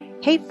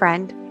Hey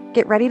friend,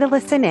 get ready to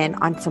listen in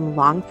on some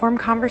long-form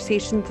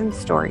conversations and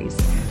stories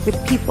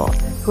with people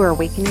who are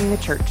awakening the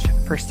church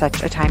for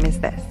such a time as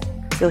this.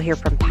 You'll hear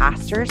from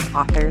pastors,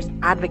 authors,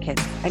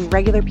 advocates, and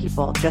regular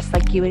people just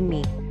like you and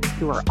me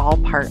who are all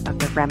part of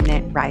the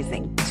remnant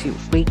rising to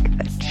wake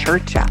the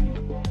church up.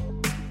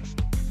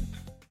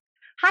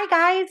 Hi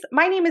guys,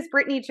 my name is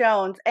Brittany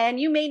Jones, and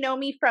you may know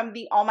me from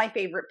the All My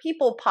Favorite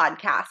People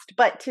podcast,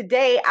 but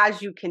today,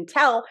 as you can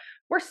tell,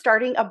 we're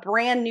starting a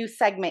brand new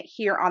segment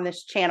here on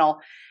this channel.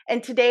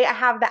 And today I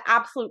have the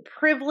absolute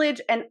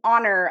privilege and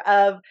honor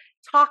of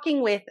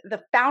talking with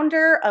the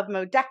founder of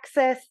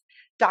Modexus,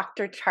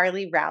 Dr.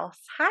 Charlie Rouse.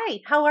 Hi,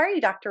 how are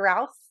you, Dr.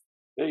 Rouse?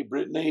 Hey,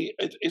 Brittany,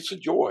 it's a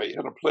joy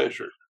and a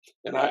pleasure.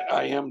 And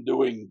I am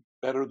doing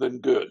better than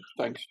good,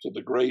 thanks to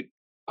the great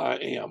I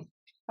am.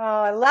 Oh,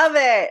 I love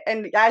it.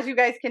 And as you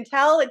guys can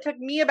tell, it took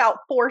me about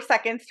 4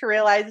 seconds to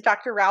realize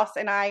Dr. Rouse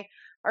and I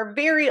are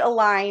very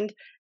aligned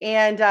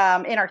and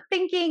in our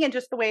thinking and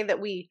just the way that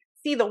we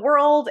see the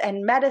world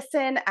and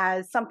medicine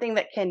as something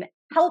that can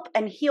help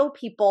and heal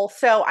people.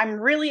 So I'm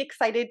really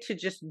excited to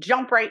just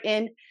jump right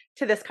in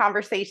to this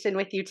conversation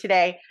with you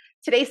today.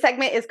 Today's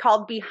segment is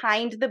called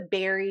Behind the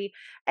Berry,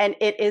 and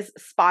it is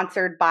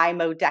sponsored by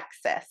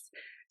Modexus.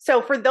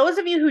 So for those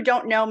of you who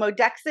don't know,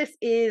 Modexus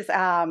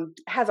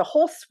has a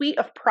whole suite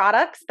of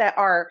products that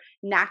are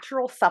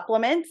natural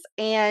supplements.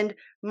 And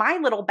my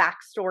little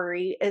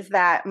backstory is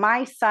that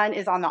my son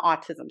is on the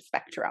autism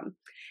spectrum.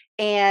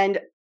 And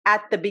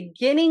at the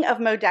beginning of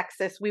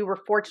Modexus, we were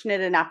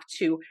fortunate enough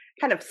to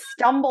kind of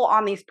stumble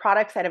on these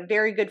products. I had a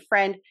very good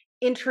friend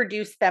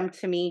introduce them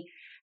to me.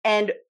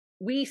 And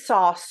we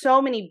saw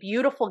so many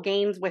beautiful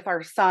gains with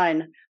our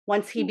son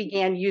once he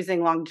began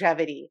using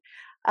longevity.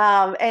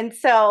 And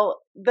so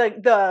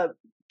the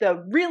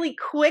really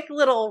quick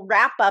little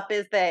wrap up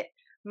is that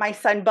my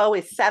son Bo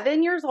is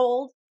 7 years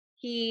old.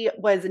 He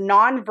was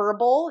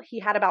nonverbal. He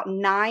had about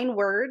 9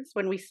 words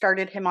when we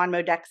started him on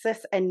Modexus,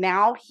 and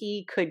now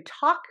he could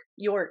talk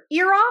your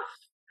ear off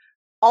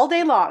all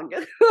day long.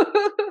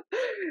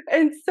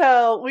 And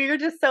so we are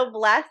just so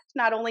blessed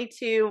not only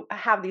to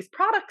have these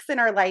products in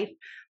our life,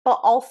 but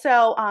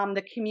also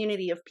the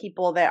community of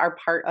people that are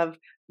part of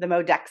the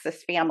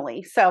Modexus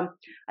family. So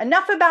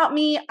enough about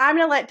me. I'm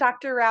going to let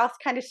Dr. Rouse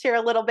kind of share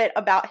a little bit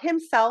about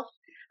himself.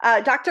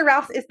 Dr.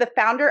 Rouse is the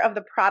founder of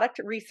the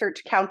Product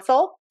Research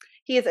Council.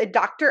 He is a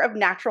doctor of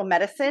natural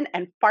medicine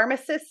and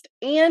pharmacist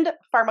and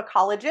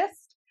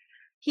pharmacologist.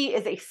 He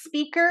is a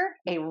speaker,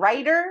 a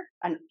writer,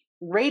 a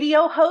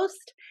radio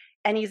host,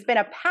 and he's been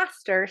a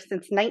pastor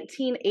since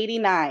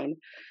 1989.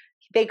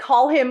 They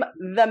call him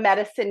the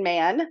Medicine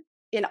Man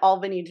in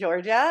Albany,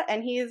 Georgia,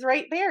 and he's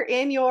right there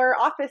in your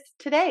office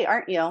today,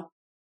 aren't you?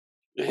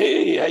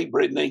 Hey,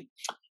 Brittany,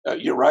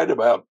 you're right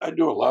about, I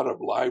do a lot of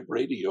live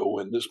radio,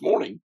 and this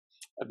morning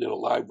I did a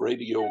live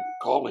radio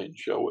call-in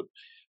show.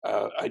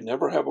 I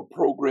never have a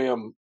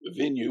program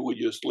venue. We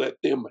just let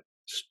them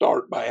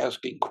start by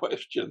asking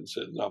questions.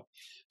 And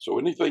so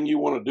anything you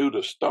want to do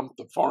to stump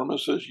the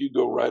pharmacist, you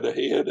go right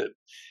ahead,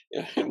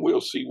 and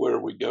we'll see where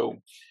we go.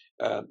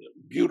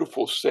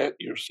 Beautiful set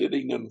you're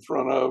sitting in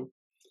front of.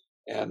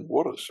 And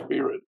what a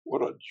spirit,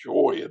 what a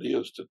joy it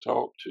is to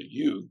talk to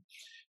you.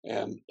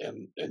 And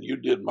you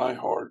did my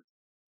heart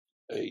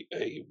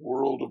a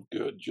world of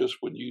good just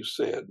when you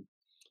said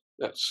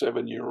that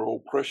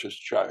 7-year-old precious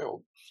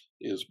child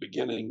is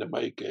beginning to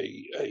make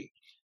a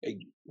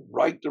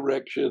right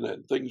direction,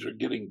 and things are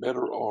getting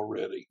better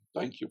already.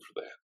 Thank you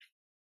for that.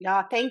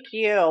 Yeah, thank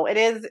you. It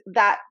is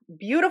that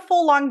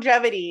beautiful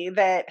longevity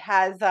that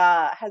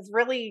has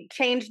really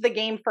changed the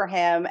game for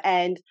him.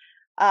 And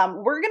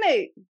we're going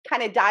to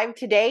kind of dive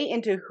today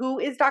into who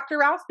is Dr.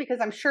 Rouse, because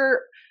I'm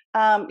sure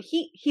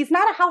he's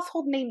not a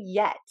household name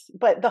yet,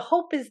 but the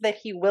hope is that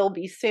he will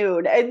be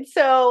soon. And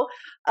so,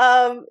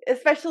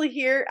 especially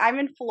here, I'm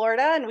in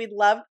Florida, and we'd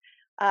love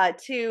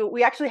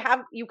we actually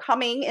have you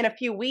coming in a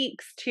few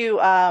weeks to,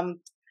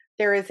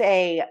 there is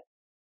a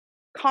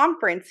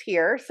conference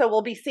here. So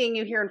we'll be seeing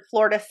you here in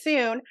Florida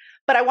soon.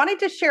 But I wanted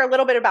to share a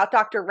little bit about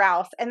Dr.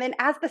 Rouse. And then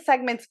as the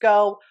segments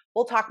go,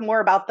 we'll talk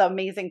more about the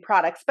amazing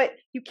products. But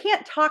you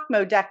can't talk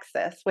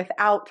Modexus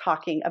without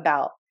talking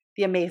about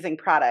the amazing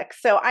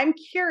products. So I'm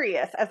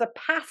curious, as a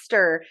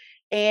pastor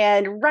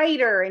and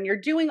writer, and you're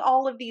doing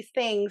all of these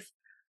things,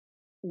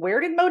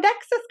 where did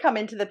Modexus come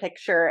into the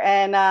picture,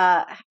 and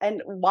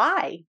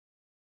why?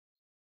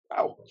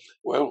 Wow.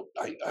 Well,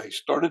 I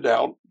started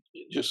out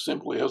just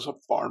simply as a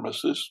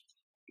pharmacist,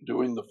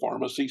 doing the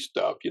pharmacy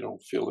stuff,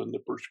 filling the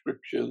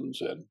prescriptions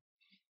and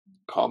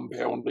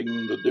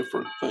compounding the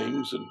different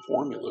things and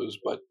formulas.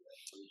 But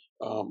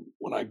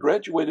when I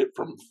graduated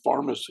from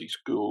pharmacy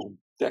school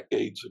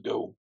decades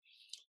ago,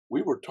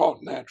 we were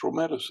taught natural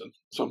medicine,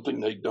 something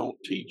they don't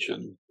teach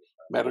in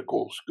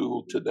medical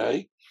school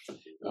today.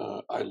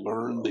 I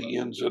learned the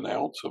ins and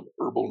outs of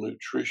herbal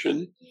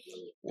nutrition,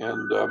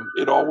 and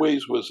it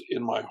always was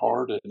in my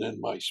heart and in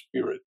my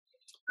spirit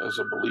as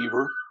a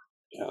believer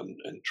and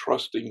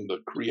trusting the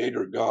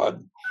Creator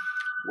God.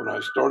 When I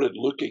started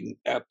looking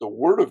at the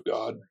Word of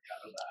God,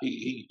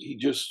 he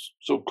just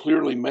so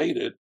clearly made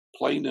it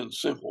plain and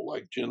simple,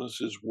 like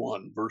Genesis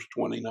 1, verse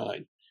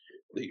 29.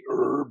 The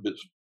herb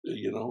is,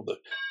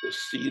 the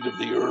seed of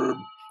the herb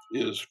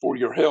is for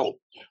your health.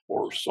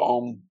 Or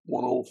Psalm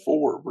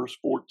 104, verse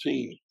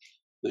 14.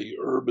 The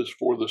herb is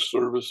for the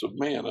service of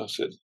man. I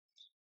said,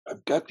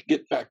 I've got to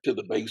get back to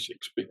the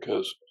basics,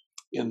 because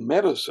in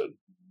medicine,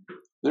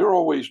 they're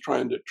always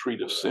trying to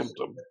treat a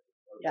symptom.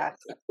 Yes.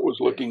 I was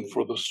looking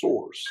for the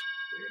source.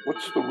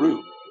 What's the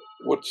root?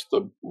 What's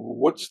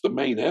the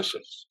main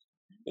essence?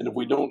 And if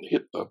we don't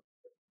hit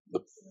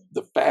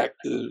the fact,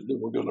 then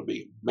we're going to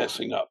be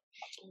messing up.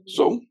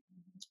 So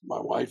my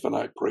wife and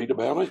I prayed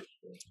about it.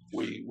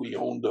 We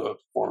owned a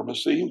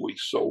pharmacy. We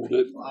sold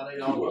it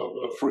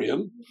to a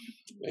friend,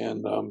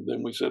 and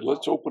then we said,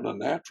 let's open a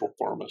natural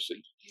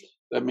pharmacy.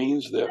 That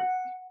means that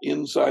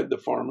inside the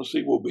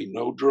pharmacy will be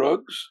no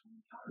drugs,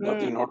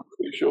 nothing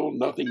artificial,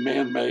 nothing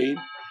man-made.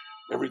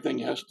 Everything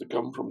has to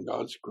come from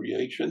God's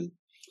creation.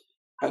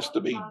 Has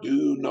to be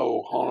do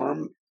no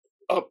harm,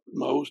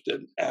 utmost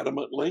and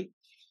adamantly.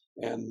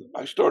 And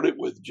I started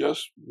with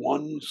just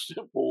one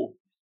simple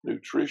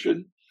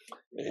nutrition,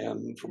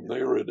 and from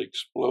there it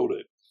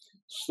exploded.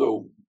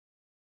 So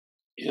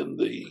in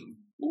the,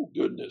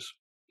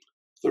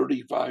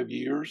 35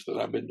 years that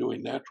I've been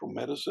doing natural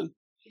medicine,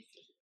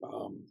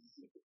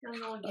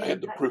 I had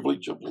the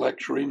privilege of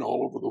lecturing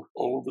all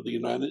over the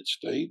United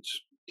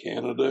States,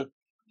 Canada,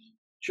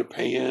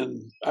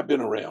 Japan. I've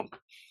been around.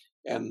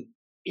 And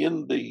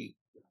in the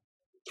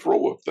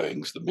throw of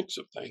things, the mix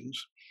of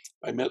things,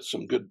 I met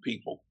some good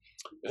people.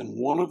 And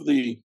one of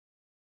the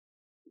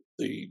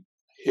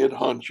head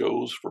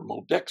honchos for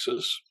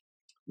Modexus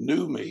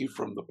knew me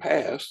from the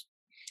past.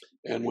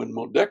 And when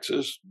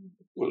Modexus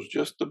was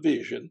just a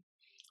vision,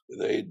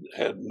 they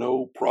had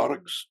no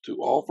products to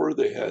offer.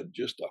 They had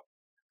just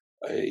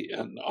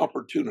an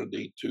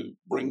opportunity to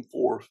bring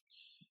forth.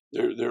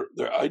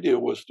 Their idea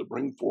was to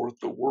bring forth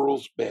the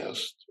world's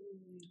best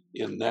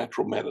in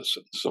natural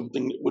medicine,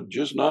 something that would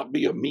just not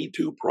be a Me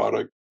Too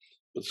product,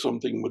 but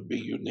something would be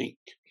unique.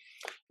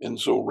 And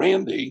so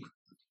Randy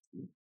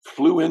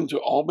flew into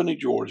Albany,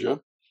 Georgia,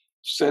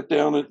 sat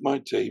down at my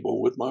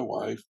table with my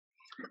wife,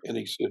 and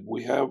he said,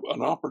 we have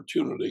an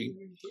opportunity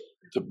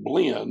to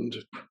blend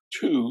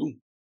two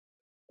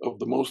of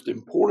the most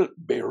important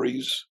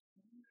berries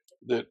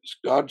that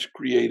God's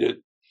created.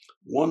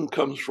 One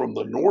comes from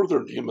the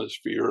northern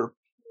hemisphere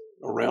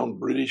around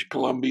British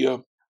Columbia,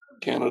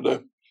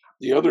 Canada.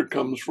 The other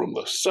comes from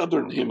the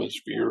southern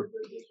hemisphere,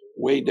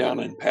 way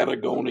down in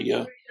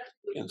Patagonia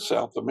in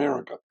South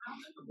America.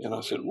 And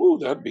I said, whoa,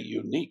 that'd be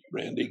unique,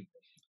 Randy,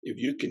 if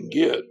you can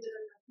get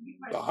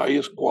the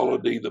highest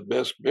quality, the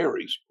best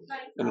berries.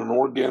 And an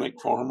organic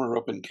farmer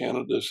up in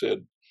Canada said,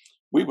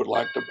 we would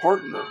like to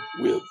partner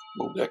with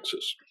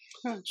Modexus.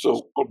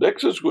 So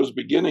Modexus was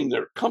beginning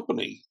their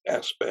company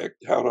aspect,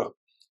 how to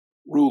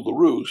rule the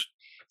roost.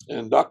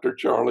 And Dr.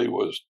 Charlie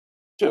was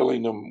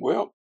telling them,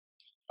 well,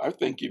 I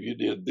think if you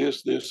did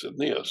this, this, and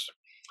this,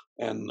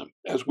 and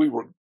as we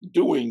were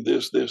doing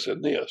this, this,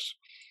 and this,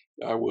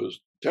 I was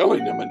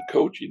telling them and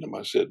coaching them,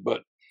 I said,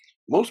 but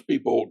most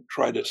people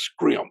try to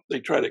scrimp. They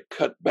try to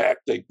cut back.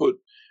 They put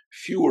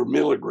fewer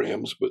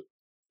milligrams, but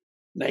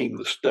name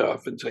the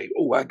stuff and say,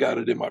 oh, I got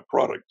it in my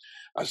product.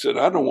 I said,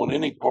 I don't want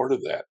any part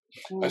of that.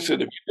 I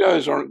said, if you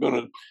guys aren't going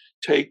to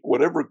take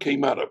whatever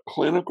came out of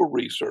clinical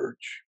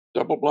research,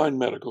 double-blind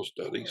medical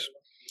studies,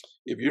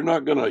 if you're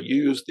not going to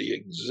use the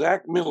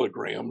exact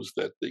milligrams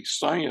that the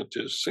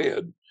scientists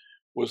said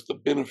was the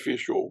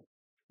beneficial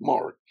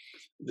mark,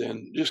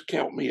 then just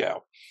count me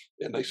out.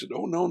 And they said,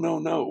 oh,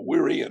 no,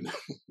 we're in.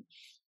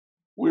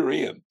 We're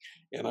in.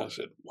 And I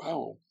said,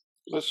 wow,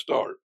 let's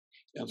start.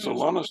 And so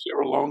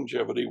Lanacera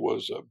Longevity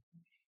was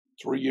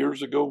 3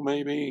 years ago,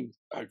 maybe.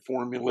 I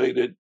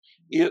formulated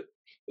it.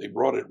 They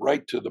brought it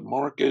right to the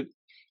market.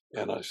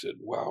 And I said,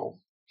 wow,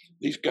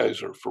 these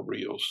guys are for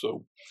real.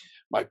 So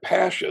my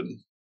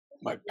passion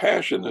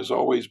has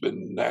always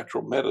been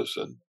natural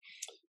medicine.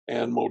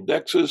 And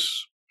Modexus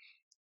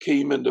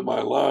came into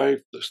my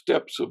life. The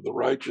steps of the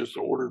righteous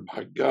are ordered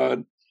by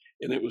God.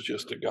 And it was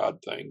just a God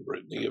thing,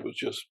 Brittany. It was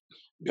just,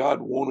 God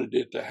wanted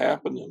it to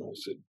happen. And I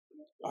said,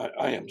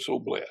 I am so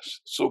blessed,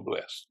 so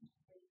blessed.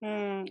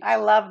 I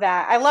love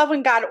that. I love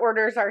when God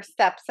orders our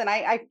steps. And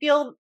I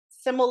feel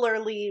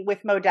similarly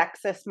with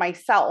Modexus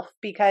myself,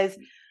 because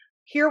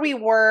here we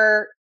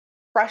were,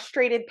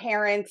 frustrated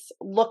parents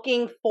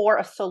looking for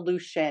a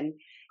solution.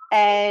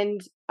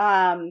 And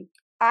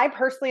I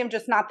personally am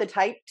just not the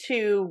type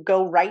to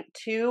go right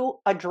to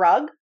a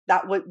drug.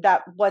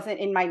 That wasn't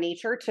in my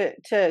nature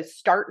to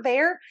start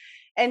there.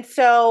 And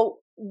so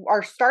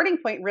our starting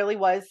point really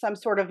was some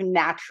sort of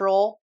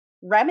natural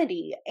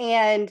remedy.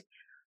 And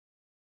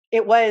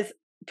it was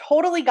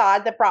totally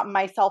God that brought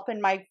myself and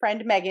my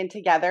friend Megan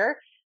together.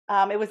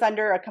 It was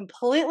under a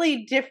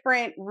completely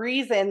different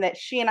reason that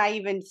she and I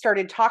even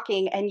started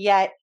talking. And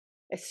yet,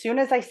 as soon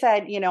as I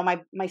said,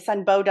 my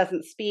son Bo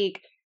doesn't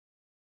speak,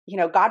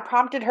 God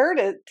prompted her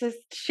to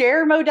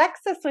share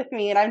Modexus with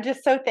me. And I'm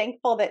just so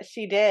thankful that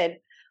she did.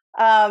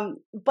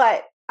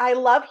 But I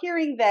love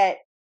hearing that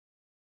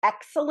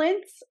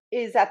excellence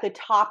is at the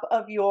top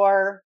of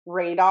your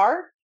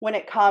radar when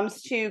it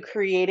comes to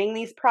creating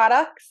these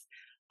products,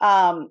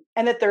 and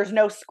that there's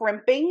no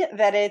scrimping,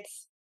 that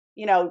it's,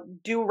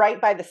 do right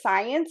by the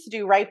science,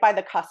 do right by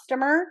the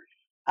customer.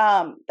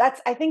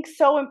 That's, I think,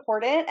 so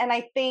important. And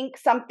I think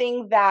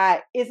something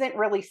that isn't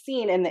really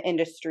seen in the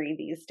industry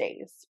these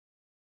days.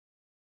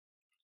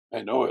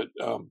 I know it.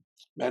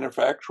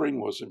 Manufacturing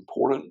was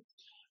important.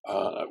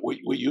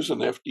 We use an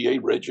FDA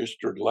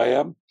registered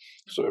lab,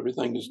 so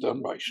everything is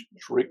done by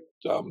strict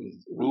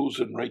rules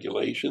and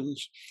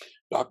regulations.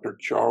 Dr.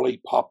 Charlie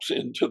pops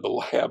into the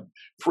lab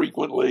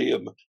frequently,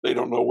 and they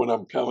don't know when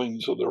I'm coming,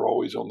 so they're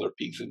always on their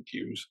P's and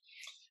Q's.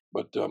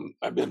 But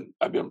I've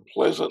been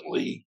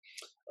pleasantly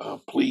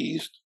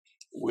pleased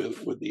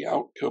with the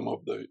outcome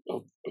of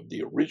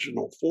the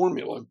original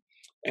formula,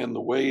 and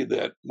the way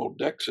that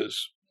Modexus,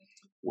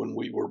 when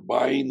we were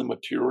buying the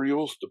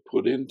materials to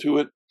put into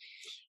it,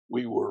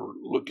 we were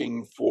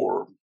looking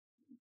for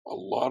a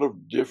lot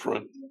of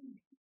different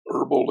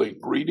herbal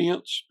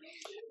ingredients.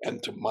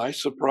 And to my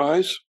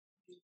surprise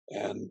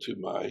and to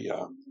my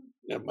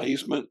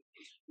amazement,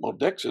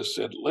 Modexus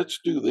said, let's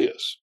do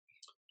this.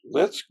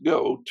 Let's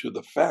go to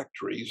the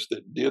factories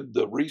that did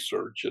the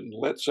research and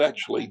let's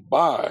actually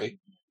buy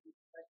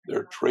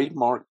their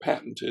trademark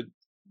patented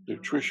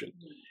nutrition.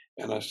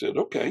 And I said,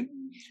 okay.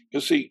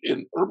 Because see,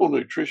 in herbal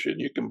nutrition,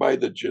 you can buy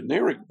the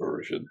generic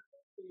version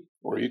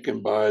or you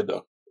can buy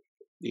the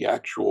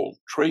actual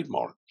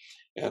trademark.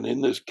 And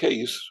in this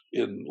case,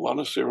 in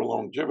Lonicera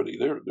Longevity,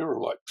 there are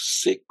like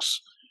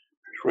 6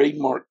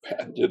 trademark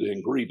patented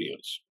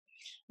ingredients.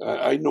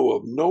 I know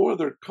of no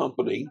other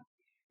company,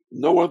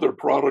 no other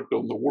product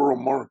on the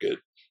world market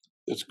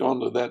that's gone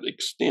to that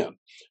extent.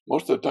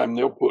 Most of the time,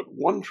 they'll put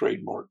one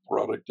trademark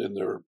product in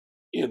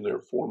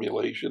their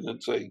formulation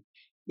and say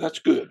that's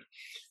good.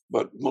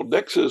 But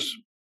Modexus,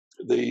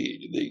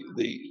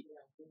 the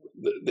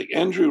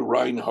Andrew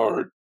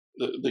Reinhardt,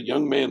 the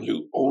young man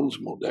who owns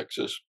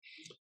Modexus,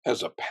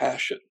 has a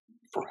passion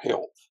for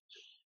health,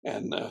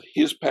 and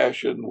his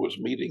passion was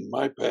meeting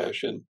my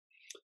passion,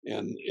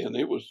 and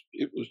it was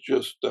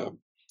just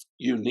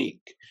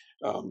unique.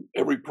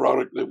 Every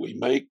product that we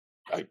make,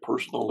 I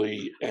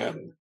personally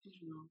and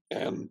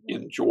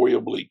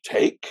enjoyably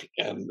take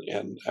and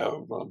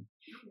have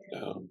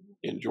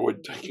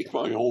enjoyed taking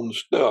my own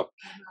stuff.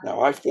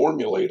 Now I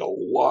formulate a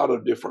lot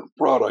of different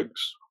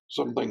products.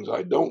 Some things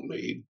I don't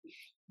need,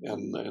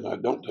 and I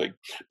don't take.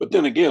 But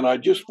then again, I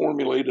just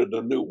formulated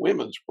a new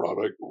women's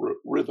product,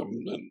 Rhythm,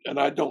 and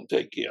I don't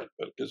take it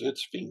because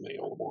it's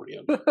female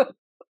oriented.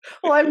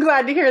 Well, I'm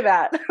glad to hear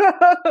that.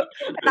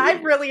 And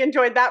I've really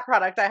enjoyed that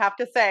product, I have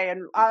to say.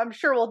 And I'm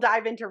sure we'll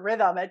dive into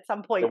Rhythm at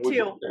some point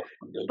too.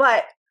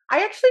 But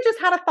I actually just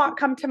had a thought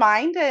come to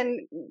mind,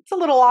 and it's a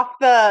little off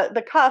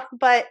the cuff,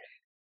 but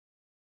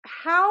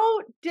how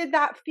did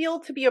that feel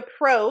to be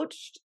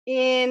approached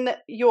in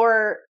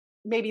your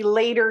maybe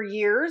later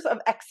years of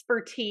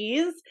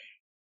expertise,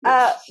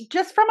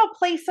 just from a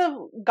place of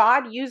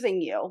God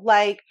using you?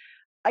 Like,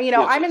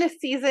 yes. I'm in a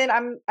season,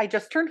 I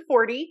just turned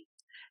 40,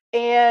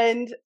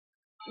 and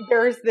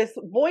there's this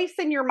voice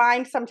in your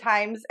mind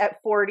sometimes at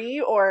 40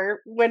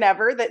 or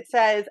whenever that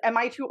says, am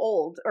I too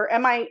old? Or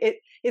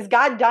is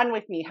God done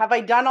with me? Have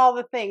I done all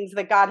the things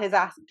that God has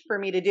asked for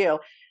me to do?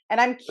 And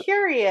I'm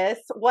curious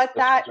what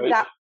that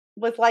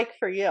was like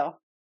for you.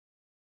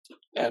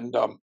 And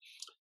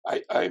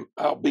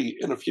I'll be,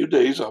 in a few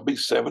days, I'll be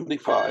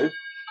 75,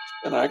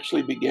 and I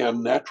actually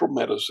began natural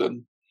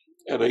medicine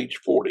at age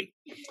 40.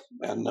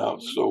 And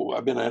so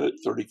I've been at it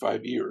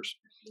 35 years.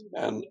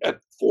 And at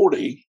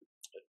 40,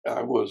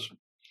 I was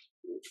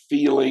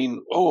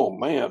feeling, oh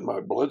man, my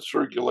blood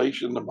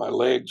circulation to my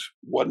legs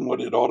wasn't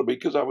what it ought to be,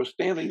 because I was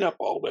standing up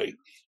all day,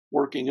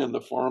 working in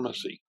the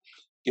pharmacy,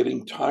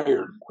 getting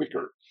tired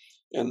quicker.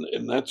 And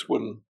that's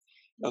when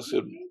I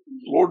said,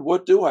 Lord,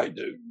 what do I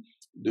do?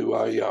 Do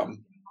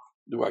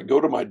I go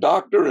to my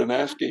doctor and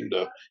ask him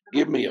to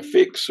give me a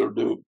fix, or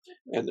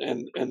and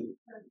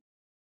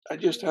I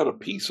just had a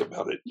peace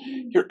about it.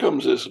 Here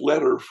comes this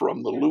letter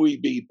from the Louis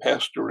B.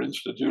 Pasteur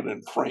Institute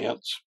in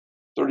France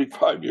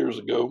 35 years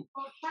ago.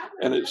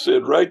 And it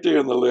said right there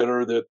in the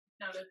letter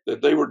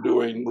that they were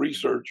doing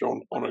research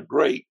on a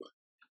grape,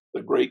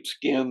 the grape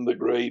skin, the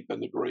grape,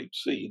 and the grape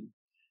seed.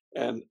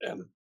 And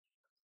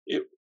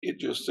it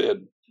just said,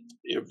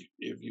 if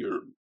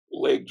your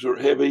legs are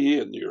heavy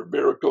and your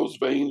varicose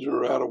veins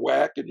are out of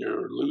whack and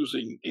you're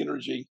losing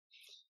energy,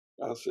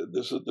 I said,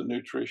 this is the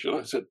nutrition.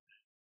 I said,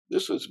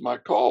 this is my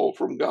call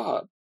from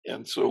God.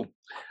 And so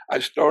I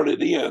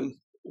started in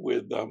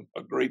with a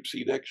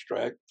grapeseed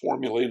extract,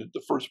 formulated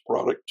the first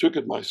product, took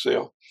it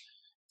myself,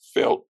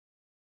 felt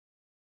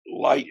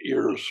light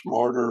years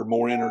smarter,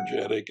 more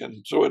energetic.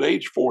 And so at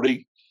age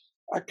 40,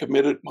 I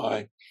committed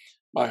my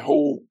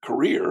whole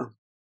career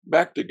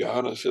back to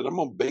God. I said, I'm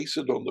going to base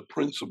it on the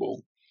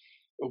principle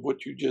of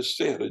what you just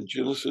said in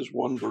Genesis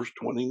 1, verse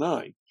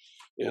 29.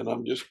 And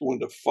I'm just going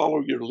to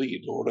follow your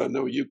lead, Lord. I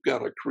know you've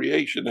got a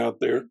creation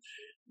out there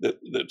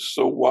that's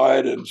so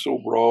wide and so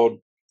broad.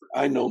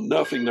 I know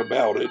nothing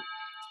about it,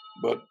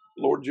 but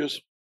Lord,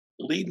 just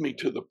lead me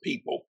to the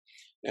people.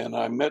 And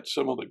I met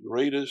some of the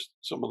greatest,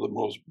 some of the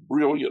most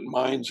brilliant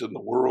minds in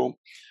the world.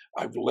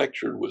 I've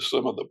lectured with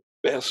some of the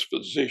best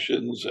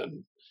physicians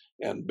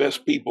and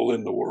best people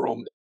in the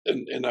world.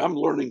 And I'm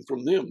learning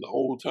from them the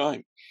whole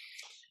time.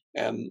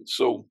 And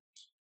so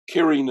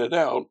carrying it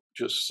out,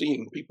 just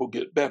seeing people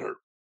get better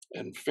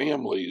and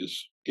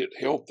families get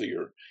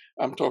healthier.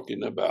 I'm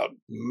talking about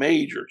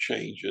major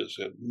changes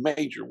in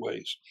major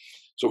ways.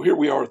 So here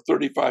we are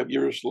 35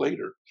 years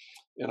later,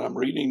 and I'm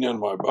reading in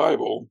my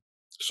Bible,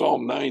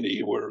 Psalm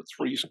 90, where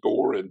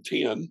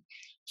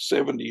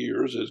 70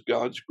 years is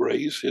God's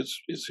grace,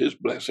 his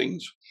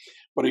blessings.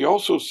 But he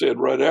also said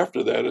right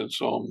after that in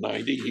Psalm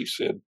 90, he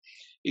said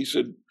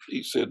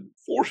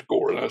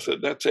fourscore. And I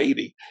said, that's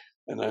 80.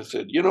 And I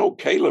said,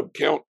 Caleb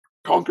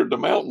conquered the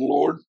mountain,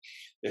 Lord,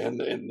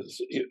 and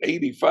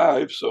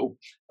 85. So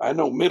I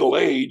know middle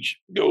age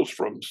goes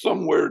from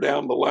somewhere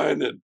down the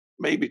line, and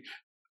maybe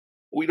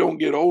we don't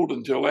get old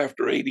until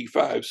after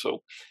 85.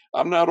 So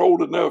I'm not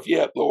old enough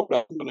yet, Lord.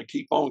 I'm going to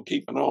keep on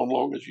keeping on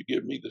long as you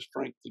give me the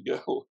strength to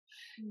go.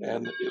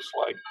 And it's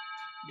like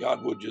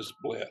God would just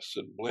bless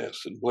and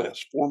bless and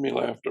bless,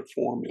 formula after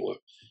formula.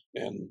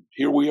 And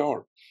here we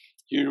are,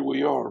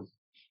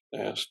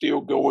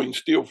 still going,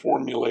 still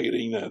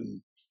formulating,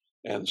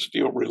 and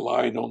still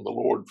relying on the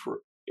Lord for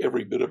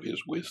every bit of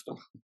his wisdom.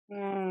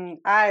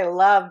 I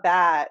love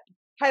that.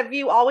 Have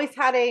you always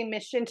had a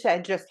mission to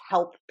just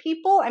help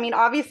people? I mean,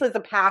 obviously as a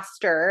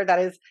pastor,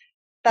 that's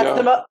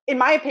in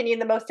my opinion,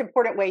 the most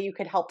important way you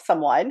could help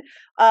someone.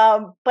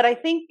 But I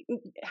think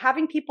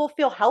having people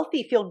feel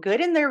healthy, feel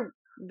good in their,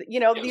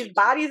 yes, these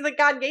bodies that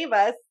God gave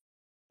us,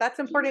 that's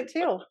important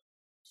too.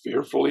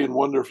 Fearfully and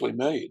wonderfully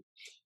made.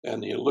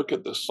 And you look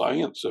at the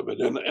science of it,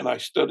 and I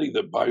study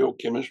the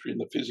biochemistry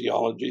and the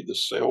physiology, the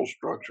cell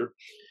structure.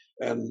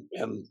 And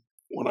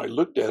when I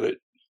looked at it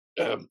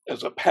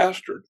as a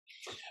pastor,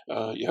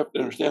 you have to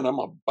understand I'm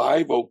a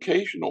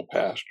bivocational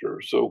pastor.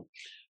 So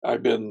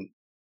I've been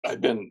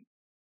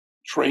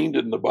trained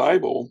in the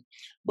Bible,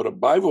 but a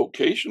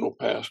bivocational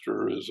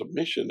pastor is a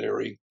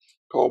missionary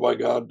called by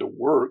God to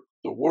work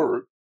the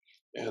work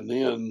and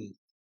then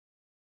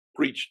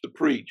preach the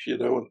preach,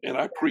 and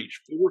I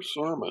preach 4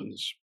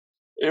 sermons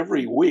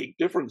every week,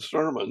 different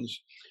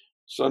sermons,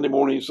 Sunday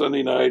morning,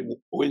 Sunday night,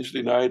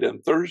 Wednesday night,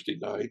 and Thursday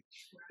night.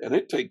 And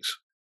it takes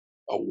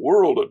a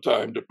world of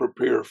time to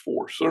prepare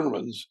 4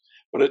 sermons.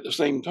 But at the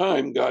same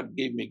time, God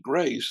gave me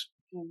grace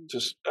to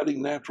study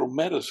natural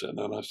medicine.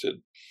 And I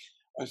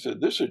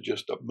said, this is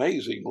just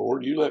amazing,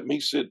 Lord. You let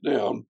me sit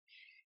down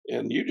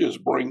and you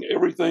just bring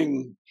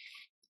everything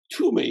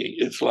to me.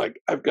 It's like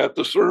I've got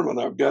the sermon,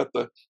 I've got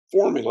the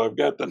formula, I've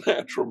got the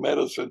natural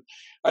medicine.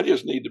 I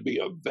just need to be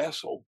a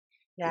vessel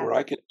where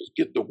I can just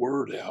get the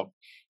word out.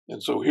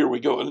 And so here we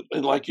go.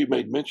 And like you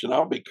made mention,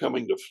 I'll be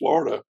coming to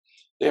Florida.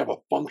 They have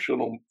a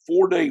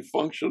 4-day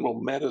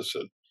functional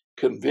medicine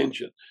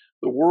convention,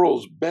 the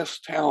world's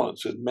best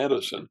talents in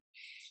medicine.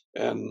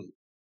 And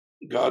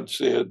God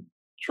said,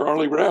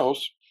 Charlie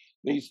Rouse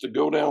needs to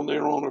go down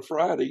there on a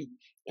Friday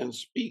and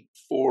speak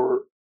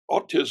for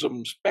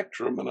autism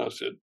spectrum. And I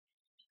said,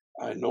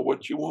 I know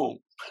what you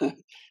want.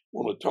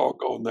 Want to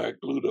talk on that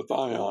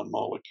glutathione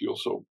molecule.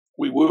 So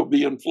we will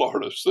be in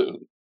Florida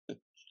soon.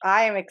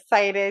 I am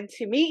excited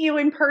to meet you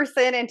in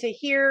person and to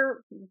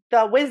hear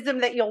the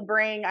wisdom that you'll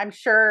bring. I'm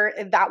sure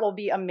that will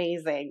be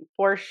amazing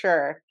for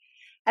sure.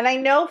 And I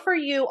know for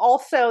you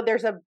also,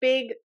 there's a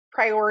big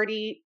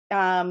priority.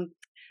 It's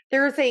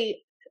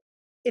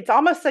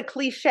almost a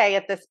cliche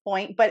at this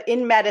point, but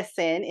in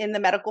medicine, in the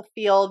medical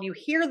field, you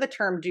hear the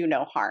term do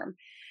no harm.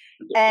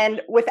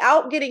 And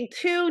without getting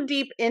too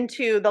deep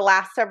into the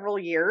last several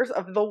years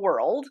of the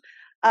world,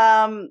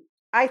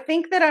 I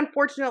think that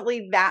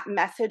unfortunately that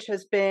message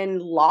has been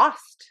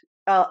lost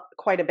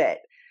quite a bit.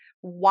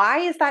 Why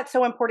is that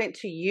so important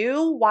to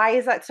you? Why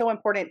is that so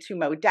important to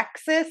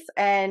Modexus?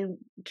 And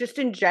just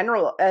in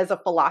general, as a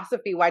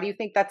philosophy, why do you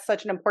think that's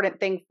such an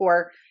important thing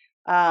for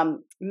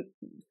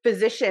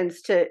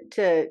physicians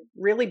to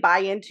really buy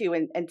into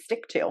and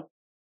stick to?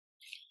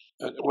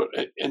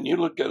 And you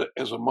look at it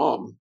as a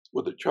mom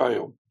with a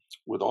child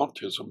with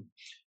autism,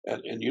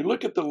 and you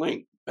look at the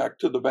link back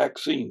to the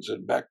vaccines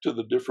and back to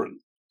the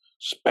different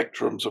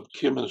spectrums of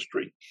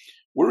chemistry.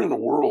 We're in a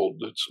world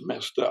that's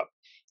messed up.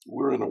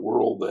 We're in a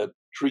world that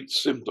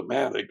treats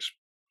symptomatics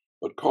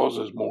but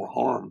causes more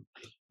harm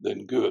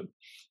than good.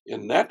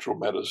 In natural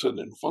medicine,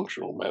 in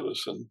functional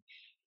medicine,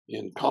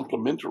 in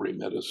complementary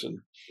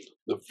medicine,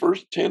 the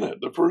first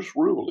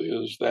rule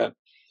is that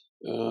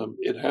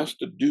it has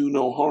to do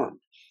no harm.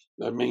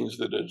 That means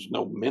that there's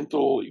no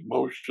mental,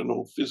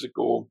 emotional,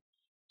 physical,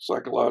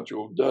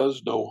 psychological,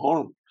 does no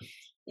harm.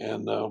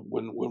 And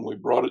when we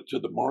brought it to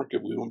the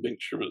market, we want to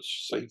make sure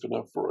it's safe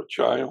enough for a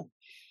child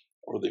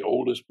or the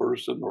oldest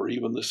person or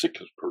even the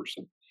sickest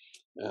person.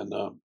 And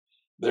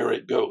there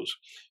it goes.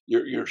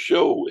 Your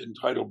show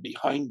entitled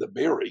Behind the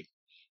Berry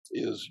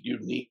is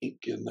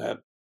unique in that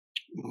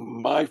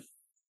my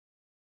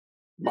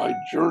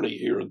journey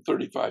here in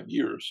 35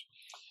 years.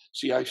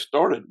 See, I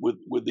started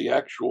with the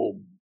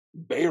actual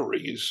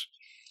berries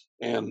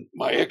And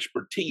my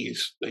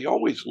expertise, they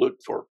always look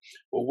for,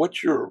 well,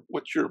 what's your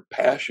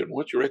passion?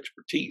 What's your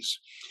expertise?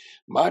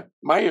 My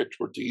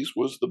expertise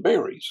was the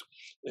berries.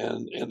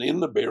 And in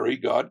the berry,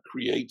 God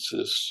creates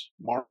this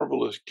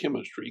marvelous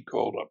chemistry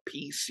called a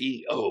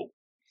PCO,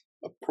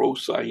 a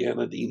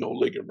procyanidine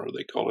oligomer.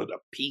 They call it a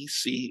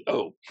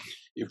PCO.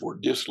 If we're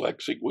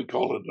dyslexic, we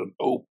call it an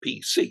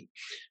OPC.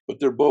 But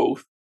they're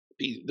both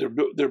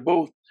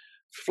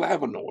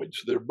flavonoids.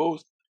 They're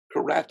both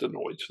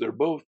carotenoids. They're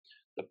both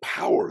the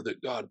power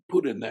that God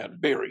put in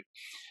that berry.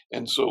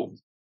 And so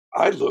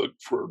I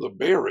looked for the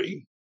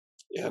berry,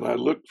 and I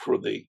looked for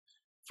the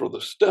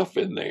stuff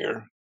in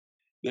there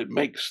that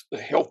makes the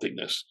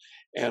healthiness.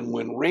 And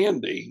when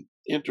Randy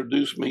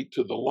introduced me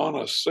to the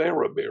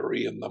Lonicera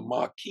berry and the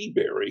maquis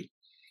berry,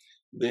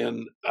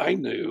 then I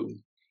knew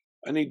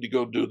I need to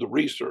go do the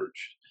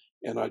research.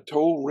 And I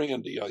told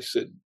Randy, I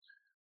said,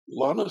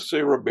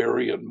 Lonicera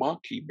berry and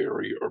maquis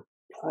berry are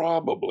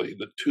probably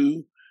the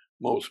two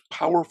most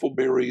powerful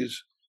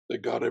berries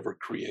that God ever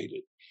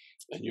created.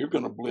 And you're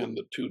going to blend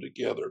the two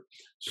together.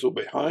 So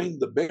behind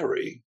the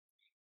berry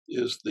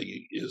is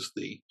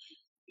the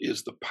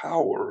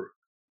power,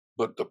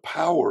 but the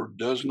power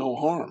does no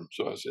harm.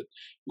 So I said,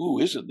 ooh,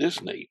 isn't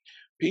this neat?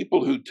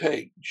 People who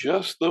take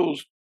just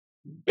those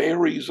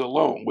berries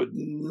alone with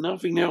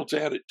nothing else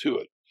added to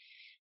it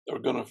are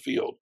going to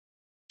feel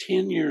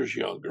 10 years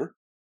younger,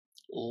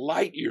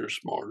 light years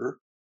smarter,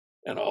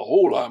 and a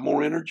whole lot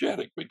more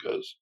energetic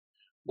because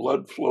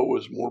blood flow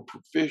is more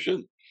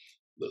proficient.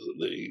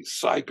 The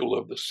cycle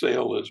of the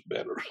cell is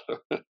better.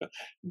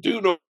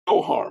 Do no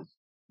harm.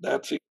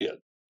 That's it.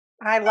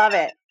 I love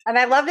it. And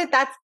I love that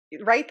that's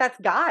right. That's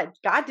God.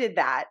 God did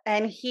that.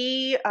 And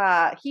he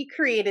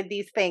created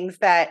these things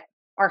that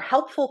are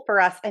helpful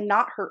for us and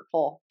not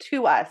hurtful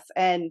to us.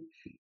 And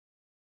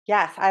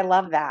yes, I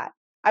love that.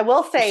 I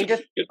will say See,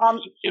 just on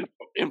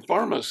in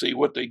pharmacy,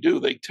 what they do,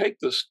 they take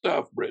the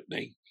stuff,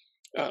 Brittany,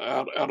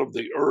 out of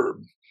the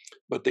herb,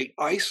 but they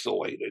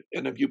isolate it.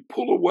 And if you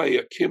pull away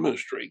a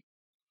chemistry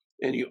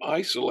and you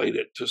isolate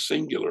it to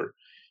singular,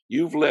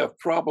 you've left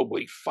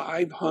probably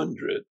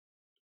 500,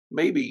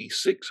 maybe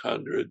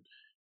 600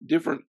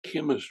 different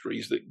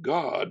chemistries that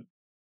God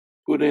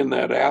put in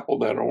that apple,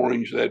 that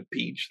orange, that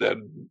peach, that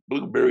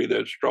blueberry,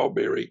 that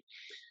strawberry.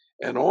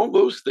 And all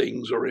those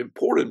things are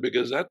important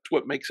because that's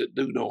what makes it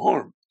do no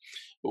harm.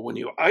 But when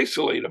you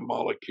isolate a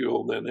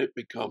molecule, then it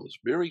becomes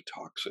very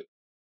toxic.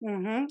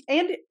 and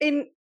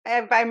in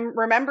if I'm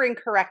remembering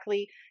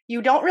correctly,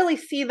 you don't really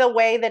see the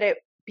way that it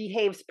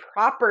behaves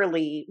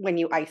properly when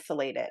you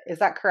isolate it. Is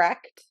that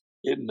correct?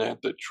 Isn't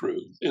that the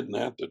truth? Isn't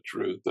that the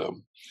truth?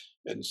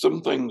 And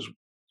some things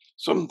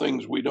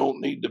we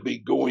don't need to be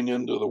going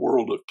into the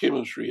world of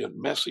chemistry and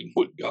messing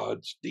with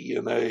God's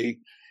DNA.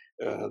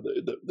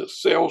 The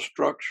cell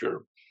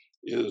structure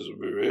is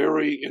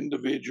very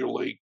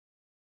individually.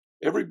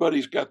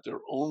 Everybody's got their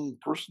own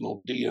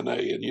personal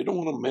DNA, and you don't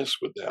want to mess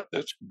with that.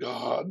 That's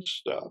God's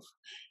stuff.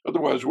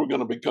 Otherwise, we're going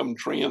to become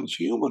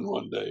transhuman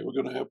one day.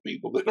 We're going to have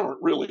people that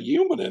aren't really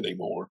human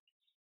anymore.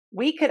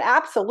 We could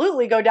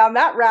absolutely go down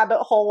that rabbit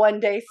hole one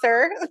day,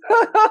 sir.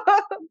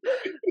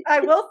 I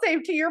will say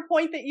to your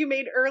point that you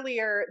made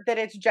earlier that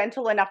it's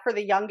gentle enough for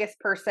the youngest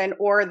person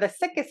or the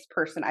sickest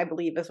person, I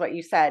believe is what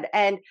you said.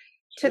 And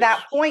to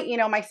that point,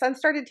 my son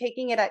started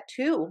taking it at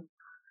 2.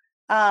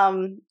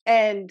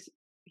 And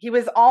he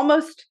was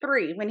almost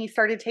 3 when he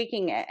started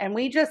taking it. And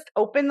we just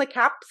opened the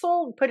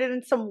capsule, put it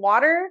in some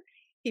water.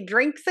 He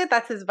drinks it.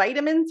 That's his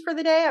vitamins for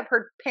the day. I've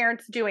heard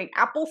parents doing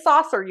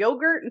applesauce or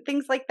yogurt and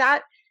things like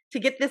that to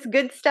get this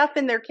good stuff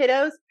in their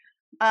kiddos.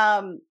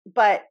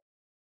 But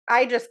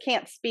I just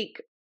can't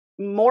speak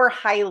more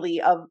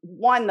highly of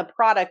one, the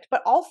product,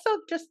 but also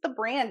just the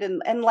brand.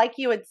 And like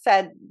you had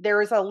said,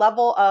 there is a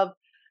level of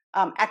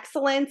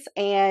excellence,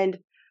 and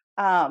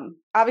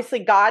obviously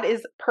God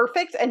is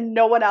perfect and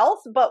no one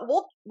else, but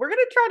we're going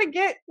to try to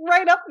get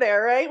right up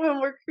there, right? When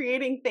we're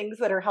creating things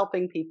that are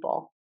helping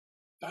people.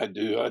 I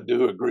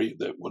do agree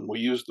that when we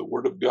use the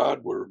Word of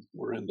God,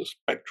 we're in the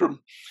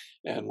spectrum,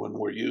 and when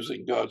we're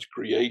using God's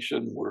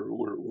creation,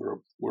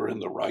 we're in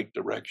the right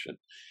direction.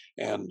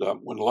 And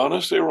when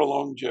Lonicera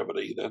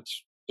Longevity,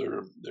 that's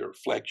their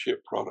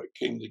flagship product,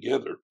 came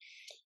together,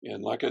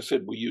 and like I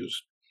said, we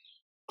used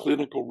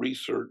clinical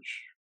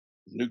research,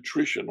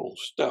 nutritional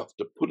stuff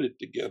to put it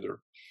together.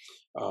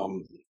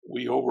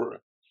 We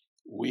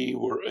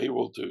were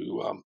able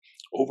to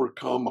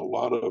overcome a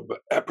lot of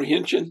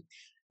apprehension.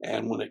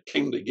 And when it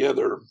came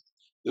together,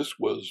 this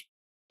was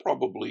I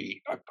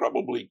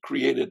probably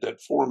created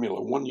that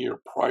formula 1 year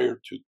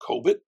prior to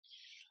COVID.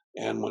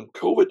 And when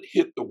COVID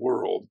hit the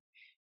world,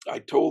 I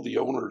told the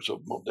owners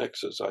of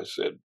Modexus, I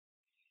said,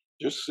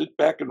 just sit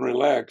back and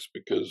relax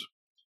because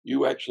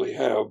you actually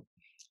have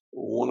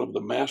one of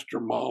the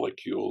master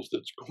molecules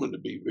that's going to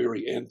be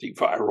very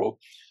antiviral.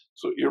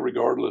 So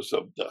irregardless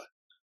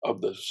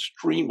of the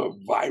stream of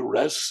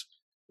virus,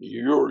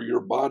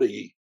 your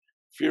body,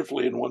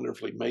 fearfully and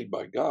wonderfully made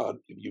by God,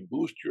 if you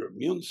boost your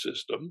immune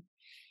system,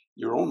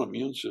 your own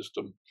immune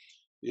system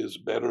is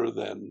better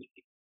than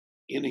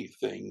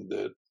anything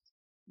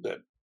that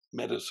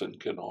medicine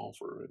can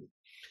offer,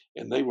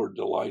 and they were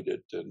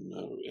delighted,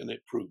 and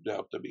it proved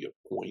out to be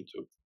a point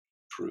of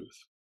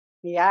truth.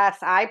 Yes,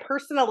 I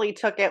personally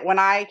took it when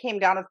I came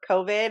down with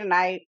COVID, and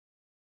I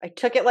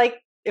took it like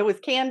it was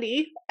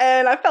candy,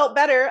 and I felt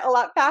better a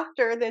lot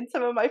faster than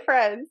some of my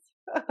friends.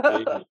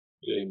 Amen.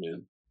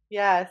 Amen.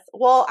 Yes.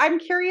 Well, I'm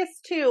curious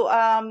too.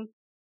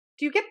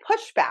 Do you get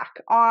pushback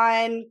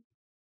on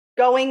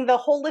going the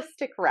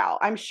holistic route?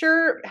 I'm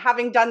sure,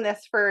 having done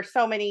this for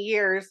so many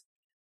years,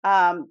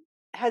 um,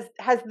 has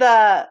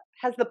the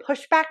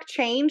pushback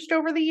changed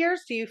over the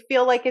years? Do you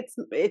feel like it's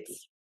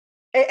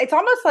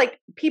almost like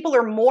people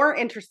are more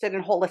interested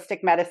in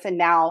holistic medicine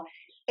now,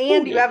 Oh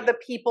and you yeah, have the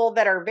people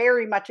that are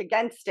very much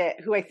against it,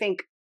 who I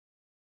think,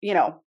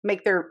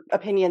 make their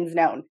opinions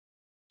known.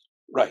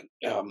 right.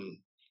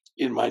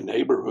 In my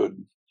neighborhood,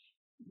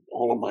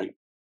 all of my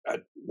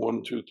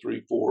one, two,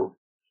 three, four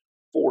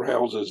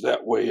houses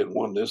that way and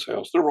one this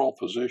house, they're all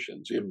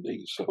physicians,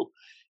 MDs. So,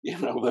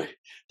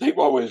 they've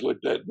always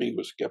looked at me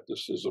with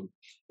skepticism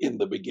in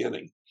the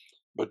beginning.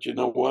 But you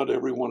know what?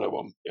 Every one of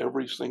them,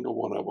 every single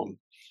one of them,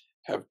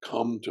 have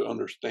come to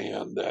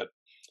understand that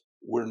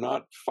we're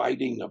not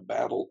fighting a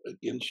battle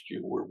against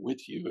you. We're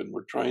with you, and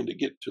we're trying to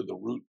get to the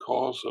root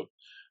cause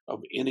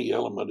of any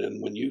element.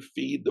 And when you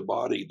feed the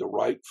body the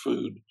right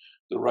food,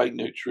 the right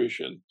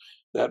nutrition,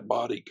 that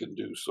body can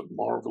do some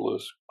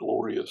marvelous,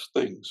 glorious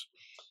things.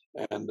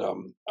 And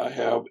I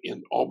have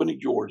in Albany,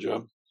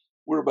 Georgia,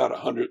 we're about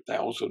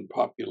 100,000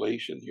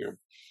 population here.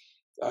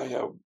 I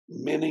have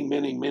many,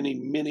 many, many,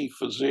 many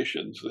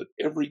physicians that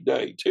every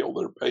day tell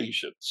their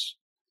patients,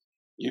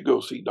 you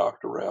go see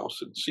Dr. Rouse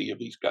and see if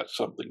he's got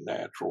something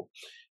natural.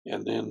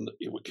 And then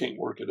if we can't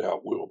work it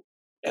out,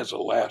 as a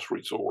last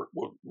resort,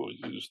 we'll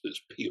use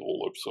this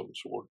pill of some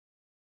sort.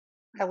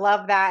 I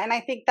love that. And I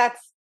think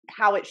that's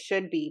how it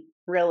should be,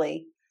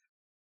 really.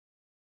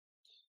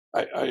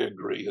 I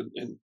agree.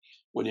 And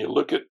when you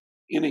look at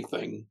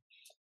anything,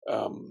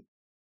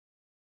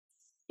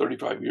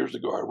 35 years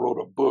ago, I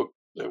wrote a book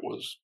that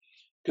was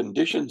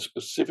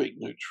condition-specific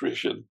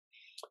nutrition.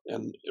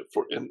 And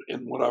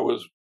what I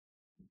was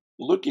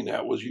looking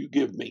at was, you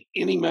give me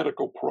any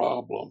medical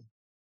problem,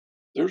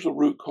 there's a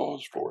root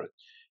cause for it.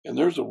 And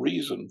there's a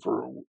reason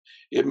for it.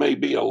 It may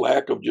be a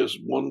lack of just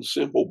one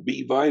simple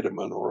B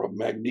vitamin or a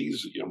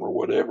magnesium or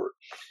whatever.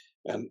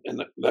 And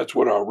that's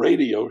what our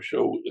radio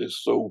show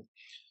is so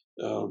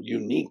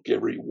unique.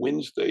 Every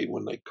Wednesday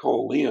when they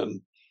call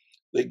in,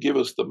 they give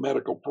us the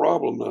medical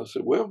problem. And I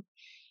said, well,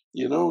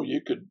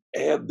 you could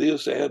add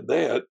this, add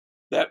that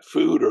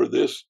food or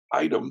this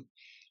item,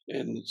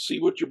 and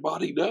see what your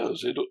body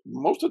does.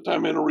 Most of the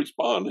time it'll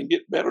respond and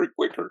get better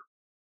quicker.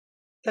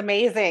 It's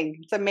amazing.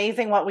 It's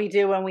amazing what we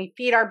do when we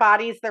feed our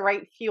bodies the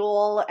right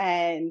fuel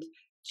and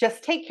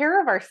just take care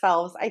of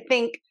ourselves. I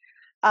think,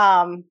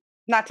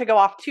 not to go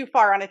off too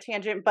far on a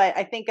tangent, but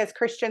I think as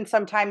Christians,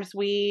 sometimes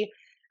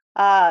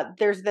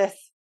there's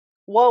this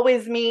woe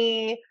is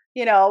me,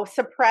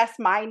 suppress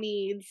my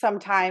needs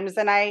sometimes.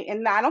 And I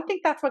don't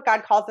think that's what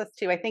God calls us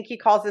to. I think he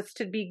calls us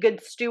to be good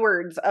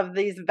stewards of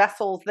these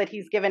vessels that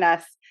he's given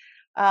us.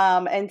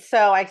 And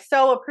so I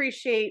so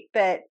appreciate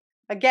that.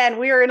 Again,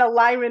 we are in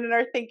alignment in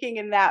our thinking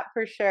in that,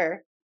 for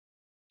sure.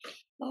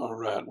 All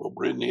right. Well,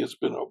 Brittany, it's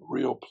been a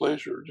real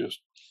pleasure just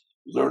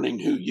learning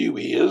who you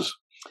is.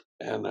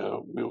 And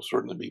we'll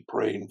certainly be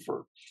praying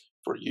for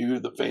you,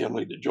 the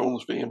family, the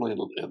Jones family,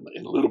 and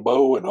little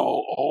Bo, and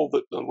all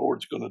that the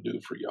Lord's going to do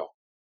for y'all.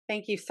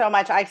 Thank you so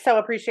much. I so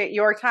appreciate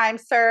your time,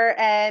 sir.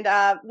 And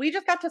we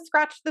just got to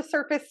scratch the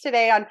surface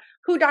today on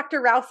who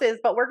Dr. Rouse is,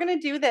 but we're going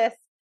to do this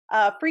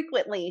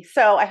frequently.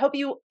 So I hope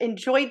you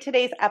enjoyed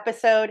today's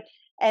episode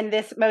and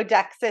this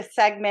Modexis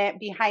segment,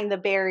 Behind the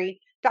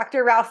Berry.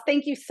 Dr. Rouse,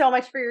 thank you so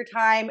much for your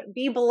time.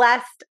 Be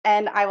blessed,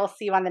 and I will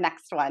see you on the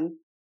next one.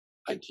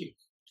 Thank you.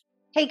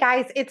 Hey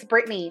guys, it's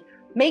Brittany.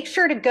 Make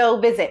sure to go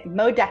visit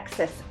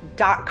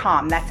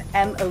Modexus.com. That's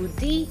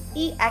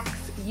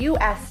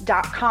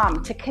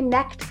MODEXUS.com to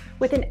connect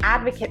with an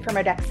advocate for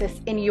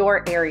Modexis in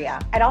your area.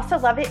 I'd also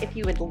love it if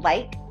you would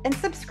like and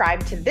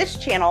subscribe to this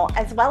channel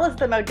as well as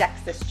the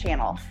Modexis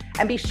channel.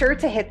 And be sure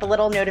to hit the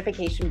little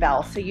notification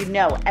bell so you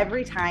know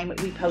every time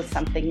we post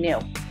something new.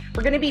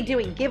 We're going to be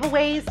doing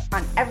giveaways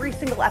on every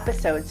single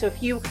episode. So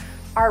if you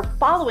are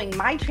following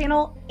my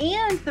channel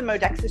and the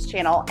Modexis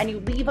channel and you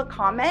leave a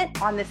comment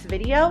on this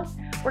video,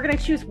 we're going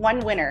to choose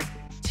one winner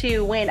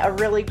to win a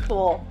really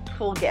cool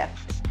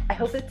gift. I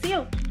hope it's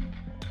you.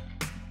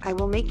 I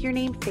will make your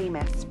name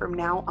famous from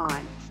now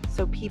on,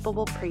 so people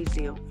will praise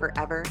you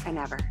forever and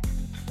ever.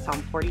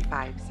 Psalm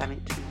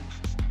 45:17.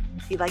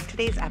 If you liked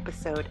today's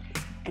episode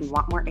and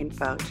want more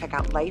info, check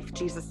out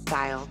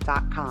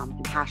lifejesusstyle.com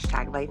and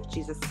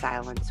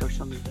 #lifejesusstyle on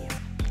social media.